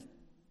doing it.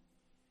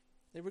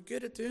 They were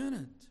good at doing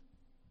it.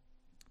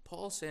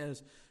 Paul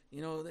says,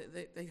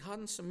 they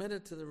hadn't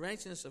submitted to the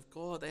righteousness of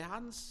God. They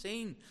hadn't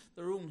seen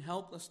their own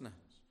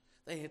helplessness.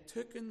 They had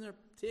taken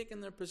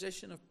their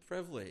position of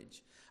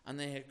privilege, and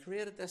they had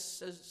created this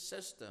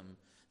system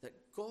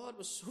that God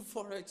was so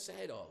far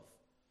outside of,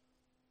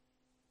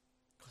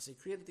 because he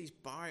created these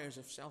barriers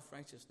of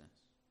self-righteousness.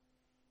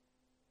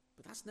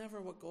 But that's never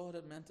what God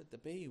had meant it to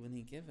be when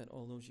he gave it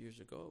all those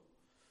years ago.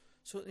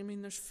 So,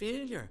 there's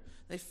failure.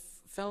 They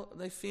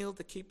failed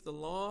to keep the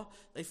law.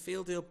 They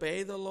failed to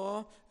obey the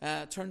law.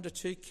 Turn to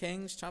 2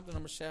 Kings, chapter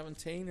number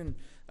 17, and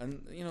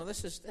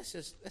this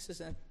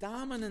is a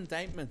damning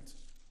indictment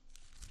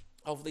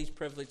of these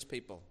privileged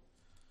people,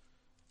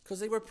 because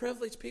they were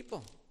privileged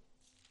people.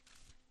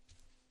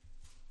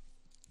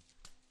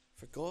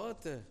 For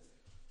God to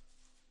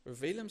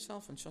reveal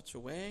himself in such a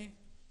way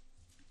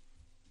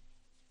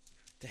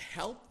to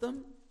help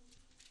them,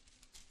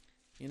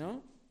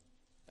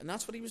 and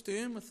that's what he was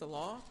doing with the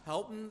law,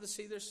 helping them to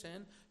see their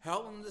sin,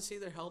 helping them to see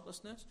their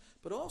helplessness,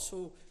 but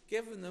also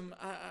giving them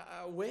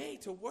a way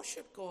to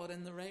worship God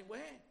in the right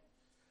way.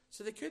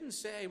 So they couldn't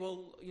say,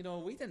 well,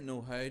 we didn't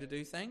know how to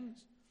do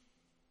things.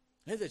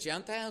 Now the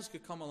Gentiles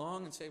could come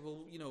along and say,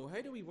 well,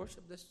 how do we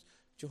worship this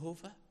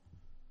Jehovah?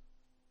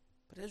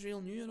 But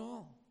Israel knew it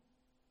all.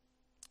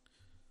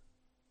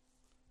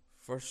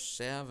 Verse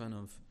 7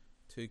 of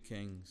 2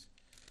 Kings,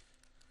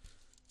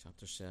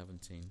 chapter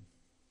 17.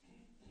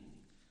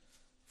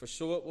 For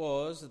so it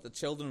was that the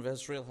children of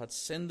Israel had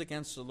sinned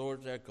against the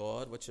Lord their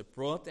God, which had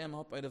brought them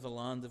up out of the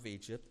land of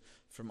Egypt,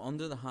 from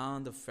under the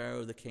hand of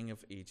Pharaoh the king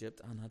of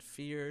Egypt, and had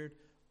feared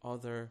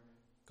other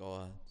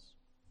gods.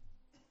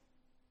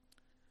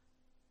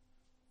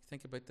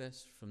 Think about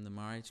this from the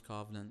marriage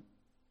covenant,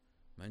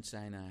 Mount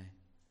Sinai.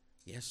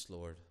 Yes,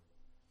 Lord,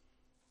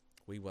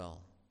 we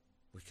will.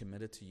 We're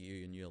committed to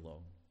you and you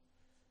alone.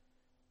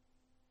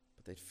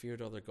 But they'd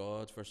feared other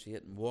gods, verse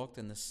 8, and walked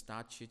in the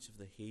statutes of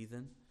the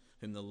heathen,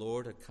 whom the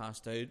Lord had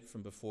cast out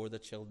from before the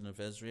children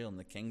of Israel and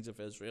the kings of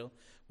Israel,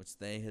 which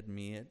they had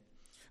made.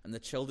 And the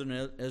children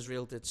of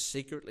Israel did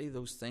secretly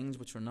those things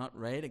which were not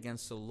right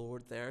against the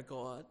Lord their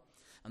God.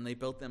 and they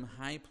built them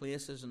high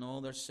places in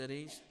all their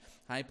cities.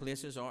 High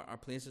places are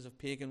places of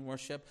pagan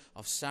worship,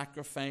 of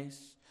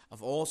sacrifice,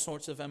 of all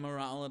sorts of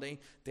immorality,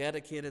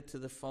 dedicated to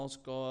the false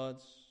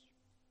gods.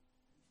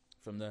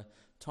 From the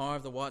Tower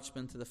of the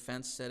Watchman to the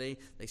fenced city,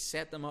 they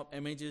set them up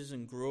images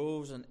and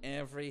groves on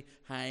every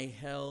high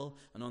hill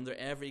and under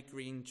every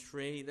green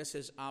tree. This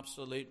is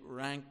absolute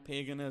rank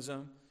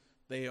paganism.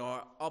 They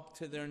are up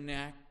to their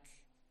neck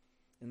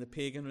in the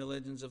pagan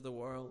religions of the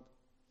world.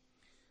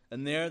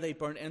 And there they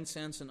burnt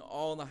incense in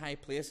all the high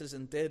places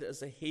and did as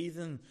the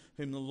heathen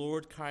whom the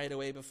Lord carried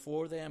away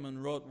before them,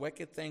 and wrought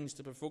wicked things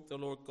to provoke the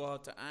Lord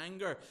God to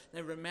anger.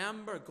 Now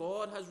remember,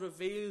 God has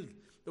revealed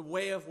the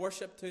way of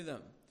worship to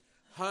them.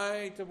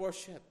 How to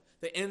worship,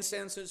 the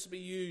incense that's to be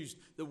used,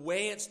 the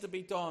way it's to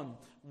be done,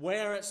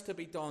 where it's to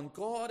be done.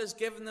 God has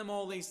given them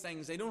all these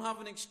things. They don't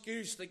have an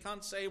excuse. They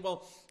can't say,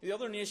 well, the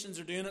other nations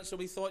are doing it, so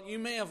we thought you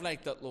may have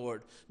liked it,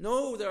 Lord.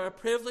 No, they're a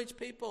privileged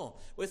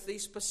people with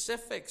these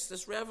specifics,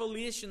 this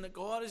revelation that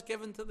God has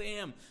given to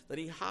them that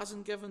he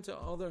hasn't given to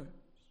others.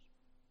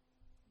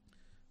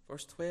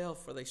 Verse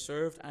 12, for they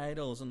served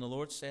idols, and the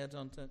Lord said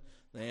unto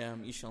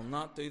them, ye shall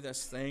not do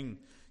this thing.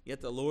 Yet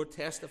the Lord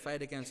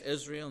testified against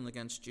Israel and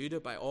against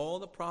Judah by all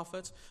the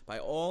prophets, by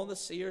all the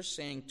seers,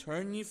 saying,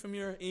 turn ye from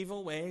your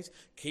evil ways,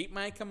 keep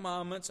my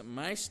commandments and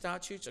my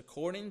statutes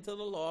according to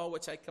the law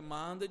which I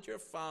commanded your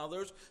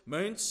fathers,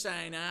 Mount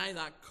Sinai,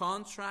 that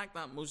contract,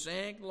 that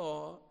Mosaic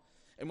law,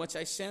 in which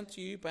I sent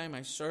to you by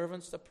my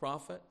servants the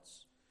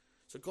prophets.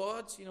 So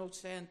God's,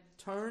 saying,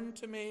 turn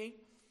to me.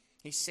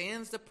 He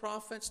sends the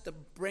prophets to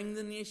bring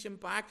the nation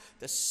back,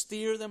 to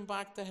steer them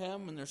back to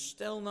him, and they're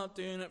still not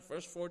doing it.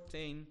 Verse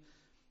 14,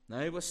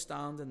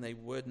 notwithstanding they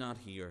would not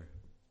hear,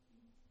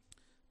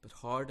 but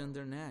hardened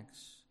their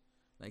necks,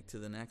 like to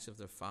the necks of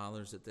their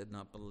fathers that did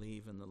not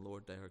believe in the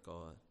Lord their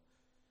God.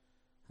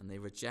 And they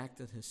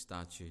rejected his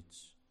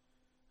statutes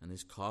and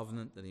his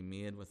covenant that he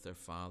made with their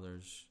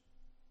fathers,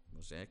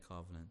 Mosaic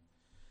covenant,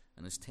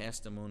 and his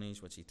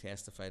testimonies which he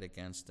testified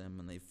against them.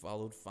 And they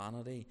followed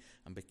vanity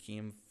and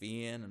became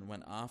vain, and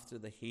went after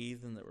the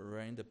heathen that were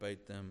round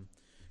about them,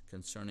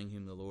 concerning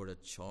whom the Lord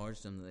had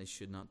charged them that they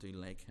should not do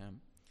like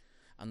him.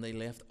 And they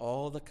left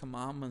all the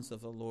commandments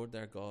of the Lord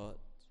their God,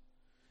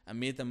 and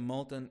made them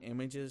molten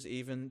images,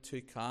 even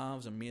 2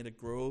 calves, and made a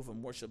grove,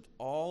 and worshipped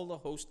all the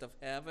host of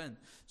heaven,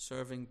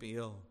 serving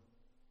Baal.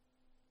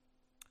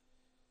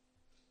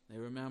 Now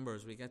remember,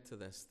 as we get to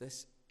this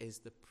is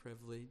the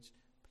privileged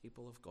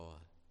people of God,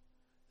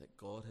 that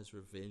God has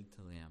revealed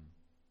to them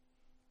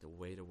the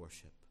way to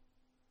worship.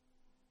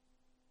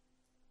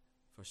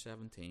 Verse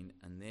 17,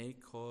 and they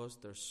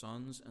caused their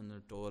sons and their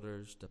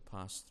daughters to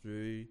pass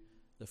through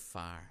the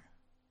fire.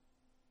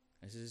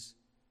 This is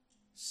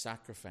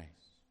sacrifice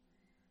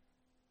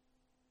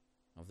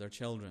of their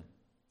children,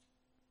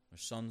 their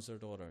sons, their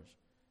daughters,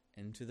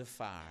 into the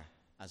fire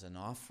as an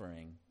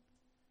offering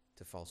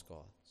to false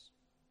gods.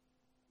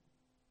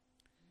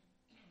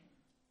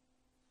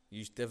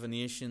 Used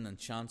divination,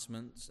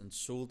 enchantments, and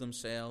sold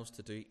themselves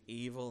to do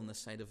evil in the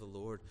sight of the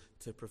Lord,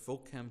 to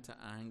provoke him to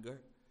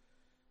anger.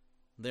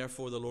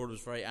 Therefore the Lord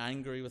was very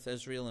angry with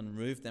Israel and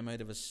removed them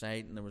out of his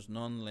sight, and there was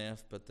none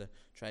left but the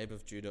tribe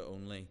of Judah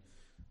only.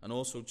 And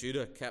also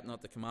Judah kept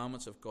not the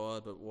commandments of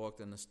God, but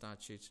walked in the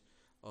statutes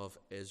of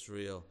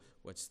Israel,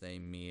 which they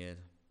made.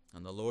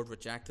 And the Lord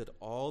rejected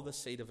all the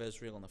seed of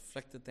Israel, and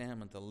afflicted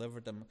them, and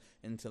delivered them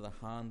into the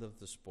hand of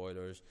the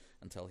spoilers,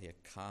 until he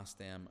had cast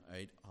them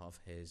out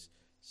of his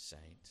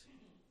sight.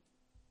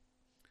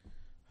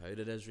 How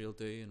did Israel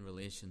do in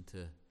relation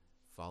to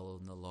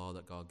following the law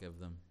that God gave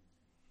them?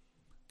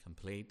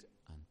 Complete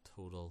and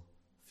total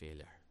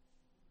failure.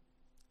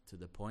 To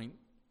the point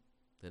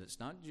that it's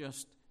not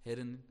just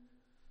hidden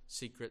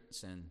secret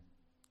sin,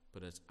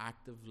 but it's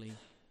actively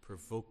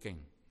provoking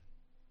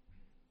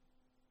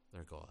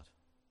their God.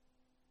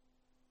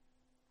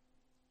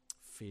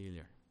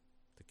 Failure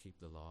to keep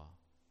the law.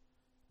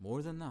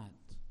 More than that,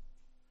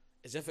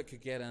 as if it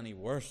could get any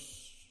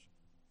worse,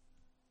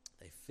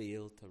 they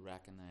failed to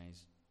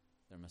recognize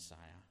their Messiah.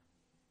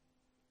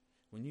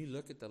 When you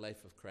look at the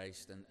life of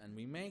Christ, and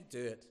we may do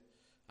it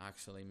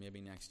actually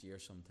maybe next year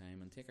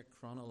sometime, and take a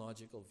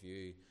chronological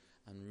view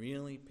and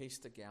really piece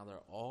together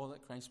all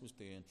that Christ was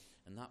doing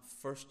in that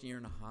first year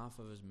and a half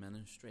of his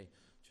ministry,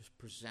 just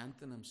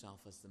presenting himself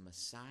as the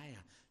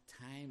Messiah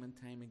time and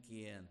time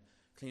again,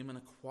 claiming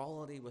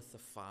equality with the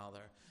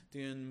Father,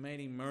 doing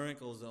mighty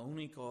miracles that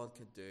only God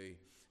could do.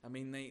 I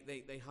mean,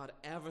 they had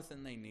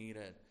everything they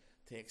needed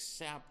to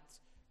accept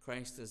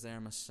Christ as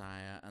their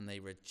Messiah, and they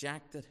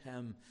rejected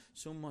him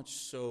so much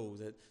so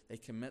that they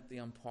commit the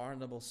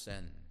unpardonable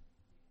sin,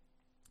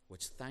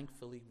 which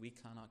thankfully we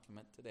cannot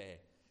commit today.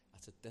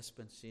 That's a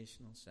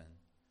dispensational sin.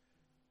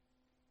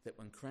 That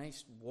when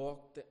Christ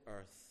walked the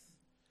earth,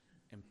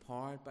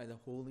 empowered by the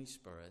Holy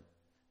Spirit,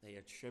 they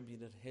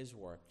attributed his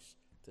works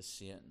to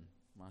Satan.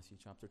 Matthew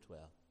chapter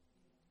 12.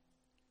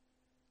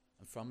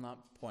 And from that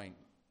point,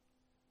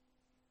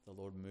 the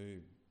Lord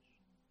moves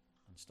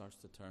and starts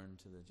to turn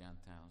to the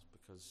Gentiles,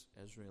 because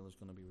Israel is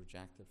going to be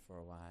rejected for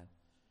a while.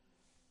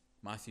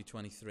 Matthew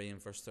 23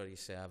 and verse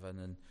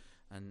 37,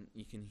 and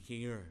you can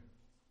hear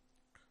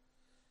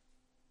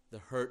the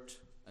hurt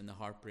and the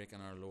heartbreak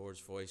in our Lord's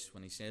voice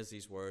when he says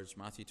these words.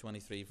 Matthew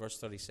 23 verse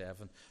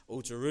 37,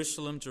 O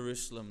Jerusalem,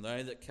 Jerusalem,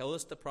 thou that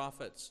killest the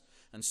prophets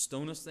and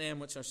stonest them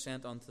which are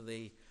sent unto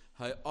thee,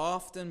 how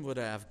often would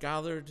I have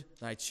gathered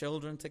thy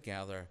children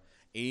together,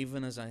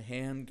 even as a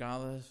hen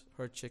gathereth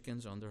her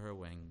chickens under her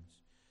wings,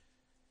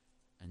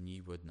 and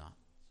ye would not.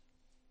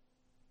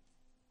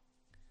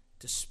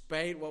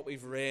 Despite what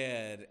we've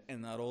read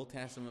in that Old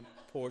Testament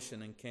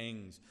portion in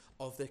Kings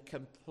of the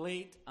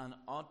complete and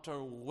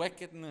utter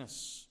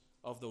wickedness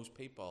of those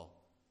people,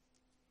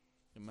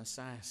 the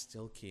Messiah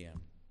still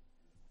came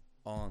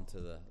onto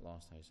the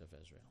lost house of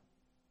Israel.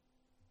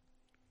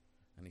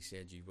 And he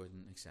said, you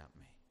wouldn't accept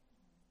me.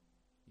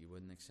 You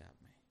wouldn't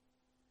accept me.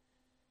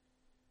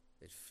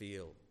 It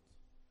failed.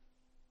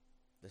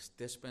 This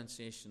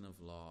dispensation of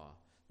law,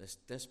 this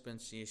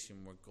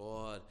dispensation where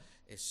God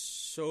is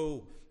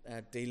so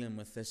dealing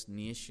with this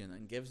nation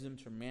and gives them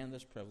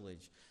tremendous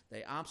privilege.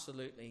 They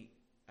absolutely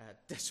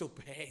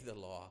disobey the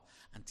law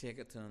and take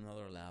it to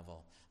another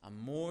level. And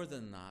more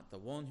than that, the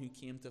one who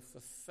came to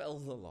fulfill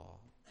the law,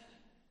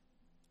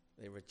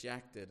 they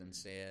rejected and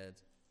said,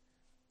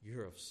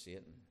 you're of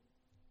Satan.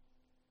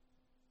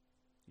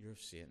 You're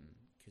of Satan.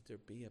 Could there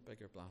be a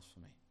bigger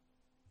blasphemy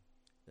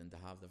than to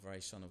have the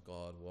very Son of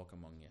God walk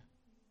among you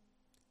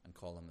and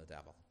call him the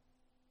devil?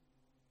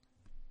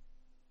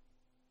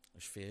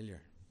 There's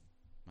failure.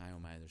 My oh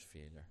my, there's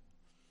failure.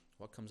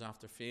 What comes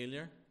after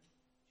failure?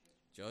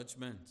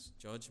 Judgment.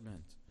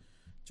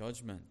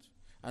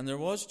 And there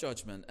was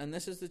judgment. And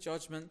this is the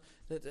judgment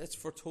that it's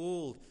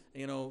foretold,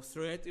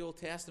 throughout the Old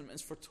Testament.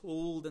 It's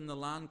foretold in the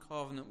land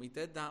covenant. We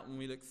did that when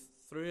we looked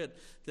through it,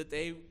 that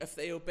if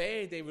they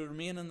obeyed, they would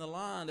remain in the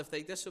land. If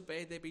they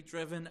disobeyed, they'd be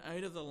driven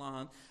out of the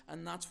land.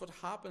 And that's what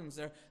happens.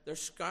 They're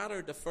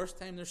scattered. The first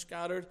time they're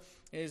scattered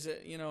is,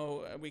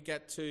 we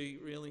get to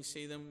really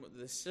see them.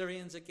 The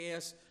Syrians, I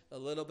guess, a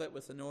little bit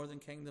with the northern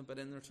kingdom, but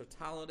in their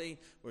totality,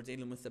 we're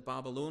dealing with the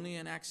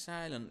Babylonian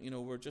exile, and,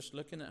 we're just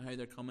looking at how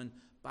they're coming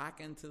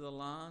back into the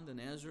land. In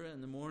Ezra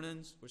in the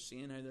mornings, we're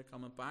seeing how they're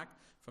coming back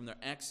from their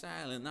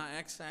exile. And that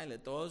exile,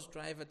 it does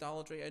drive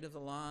idolatry out of the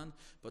land,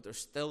 but there's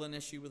still an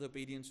issue with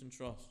obedience and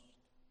trust.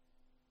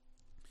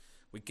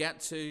 We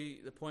get to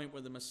the point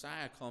where the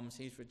Messiah comes.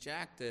 He's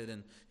rejected,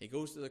 and he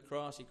goes to the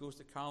cross, he goes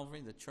to Calvary.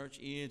 The church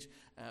age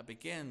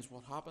begins.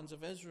 What happens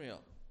of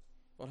Israel?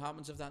 What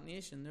happens of that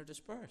nation? They're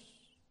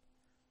dispersed.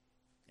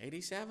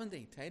 AD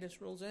 70,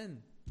 Titus rolls in.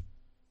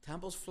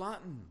 Temple's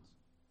flattened.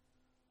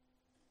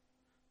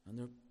 And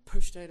they're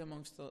pushed out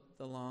amongst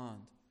the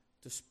land,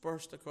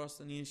 dispersed across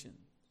the nation.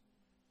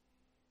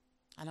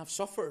 And have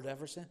suffered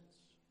ever since.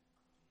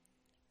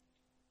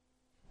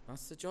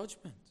 That's the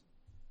judgment.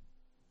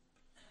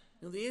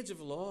 The age of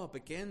law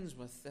begins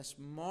with this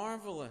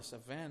marvelous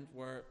event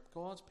where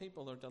God's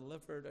people are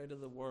delivered out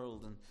of the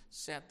world and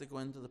set to go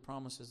into the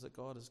promises that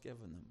God has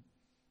given them.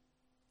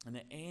 And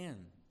it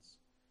ends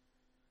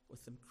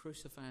with them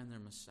crucifying their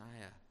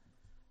Messiah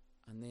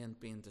and then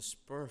being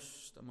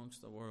dispersed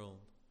amongst the world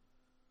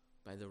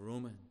by the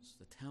Romans,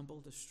 the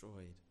temple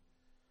destroyed,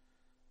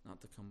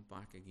 not to come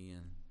back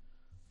again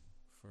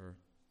for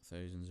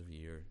thousands of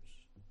years.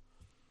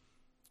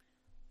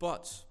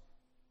 But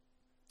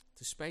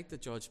despite the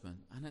judgment,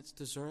 and it's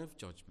deserved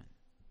judgment,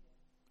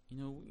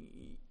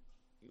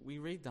 we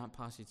read that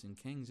passage in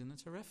Kings and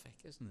it's horrific,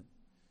 isn't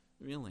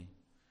it? Really.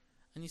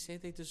 And you say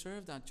they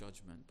deserve that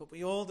judgment, but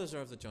we all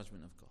deserve the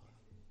judgment of God.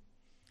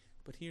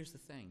 But here's the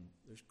thing,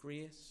 there's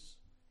grace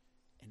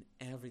in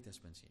every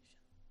dispensation.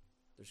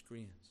 There's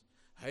grace.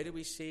 How do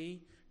we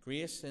see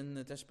grace in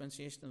the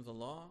dispensation of the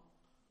law?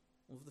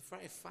 Well, the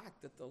very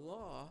fact that the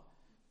law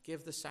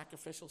gave the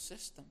sacrificial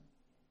system.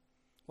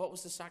 What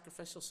was the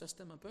sacrificial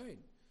system about?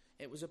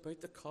 It was about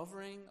the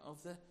covering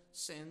of the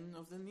sin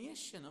of the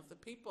nation, of the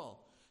people.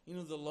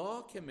 The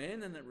law came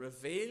in and it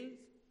revealed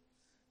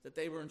that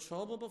they were in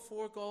trouble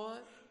before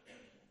God.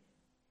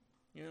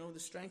 The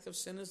strength of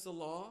sin is the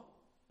law.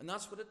 And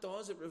that's what it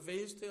does. It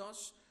reveals to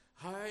us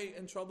how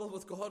in trouble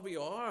with God we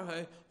are,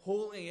 how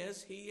holy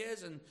He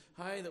is, and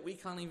how that we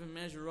can't even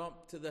measure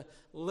up to the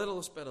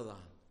littlest bit of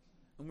that.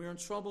 And we're in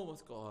trouble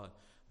with God.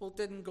 Well,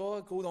 didn't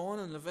God go on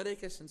in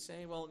Leviticus and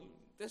say, well,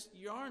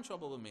 you are in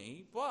trouble with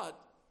me, but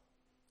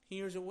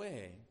here's a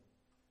way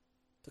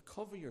to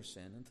cover your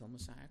sin until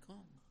Messiah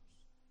comes.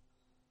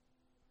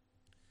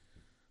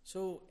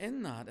 So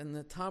in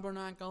the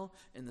tabernacle,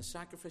 in the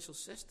sacrificial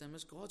system,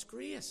 is God's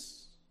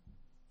grace.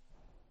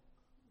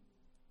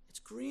 It's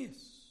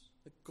grace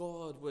that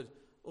God would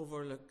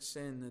overlook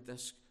sin, that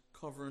this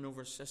covering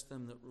over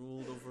system that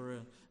ruled over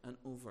and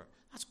over.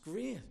 That's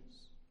grace.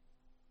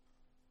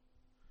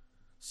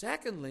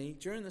 Secondly,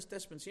 during this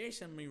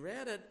dispensation, we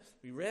read it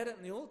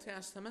in the Old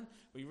Testament,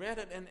 we read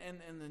it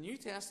in the New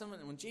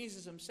Testament, and when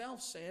Jesus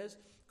himself says,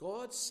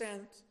 God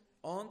sent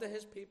unto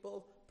his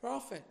people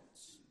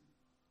prophets.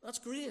 That's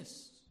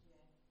grace.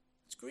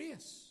 It's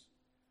grace.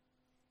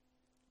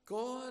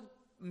 God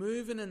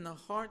moving in the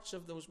hearts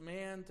of those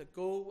men to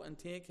go and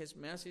take his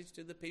message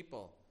to the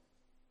people.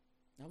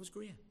 That was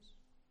grace.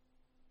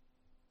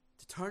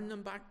 To turn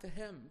them back to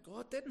Him.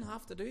 God didn't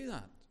have to do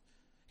that.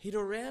 He'd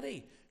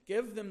already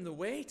given them the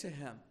way to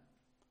Him.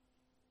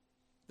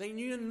 They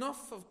knew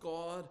enough of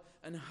God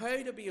and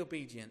how to be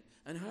obedient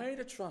and how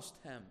to trust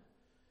Him.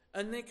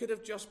 And they could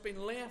have just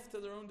been left to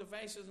their own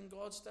devices, and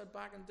God stood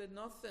back and did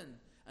nothing.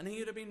 And He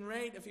would have been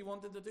right if He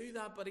wanted to do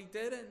that, but He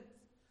didn't.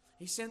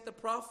 He sent the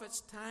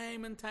prophets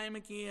time and time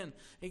again.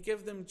 He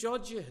gave them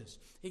judges.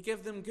 He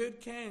gave them good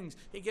kings.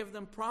 He gave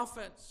them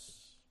prophets.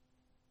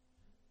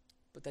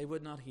 But they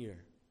would not hear.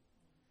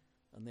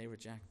 And they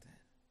rejected.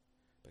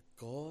 But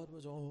God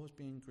was always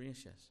being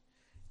gracious,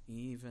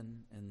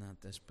 even in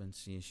that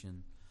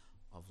dispensation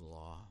of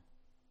law.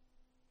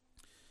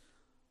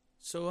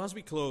 So as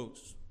we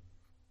close,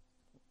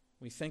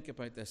 we think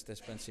about this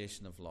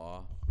dispensation of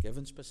law,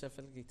 given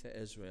specifically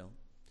to Israel,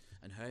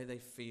 and how they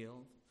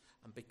failed.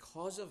 And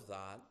because of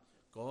that,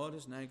 God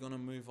is now going to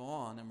move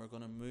on, and we're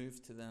going to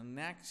move to the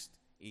next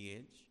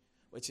age,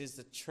 which is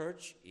the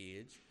church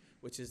age,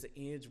 which is the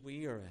age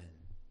we are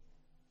in.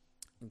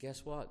 And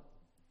guess what?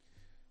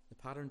 The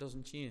pattern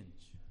doesn't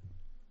change.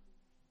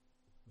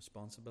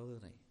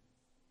 Responsibility.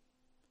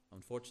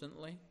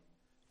 Unfortunately,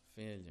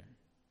 failure.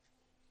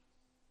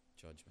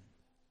 Judgment.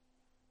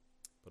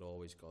 But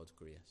always God's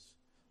grace.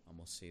 And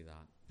we'll see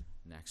that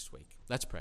next week. Let's pray.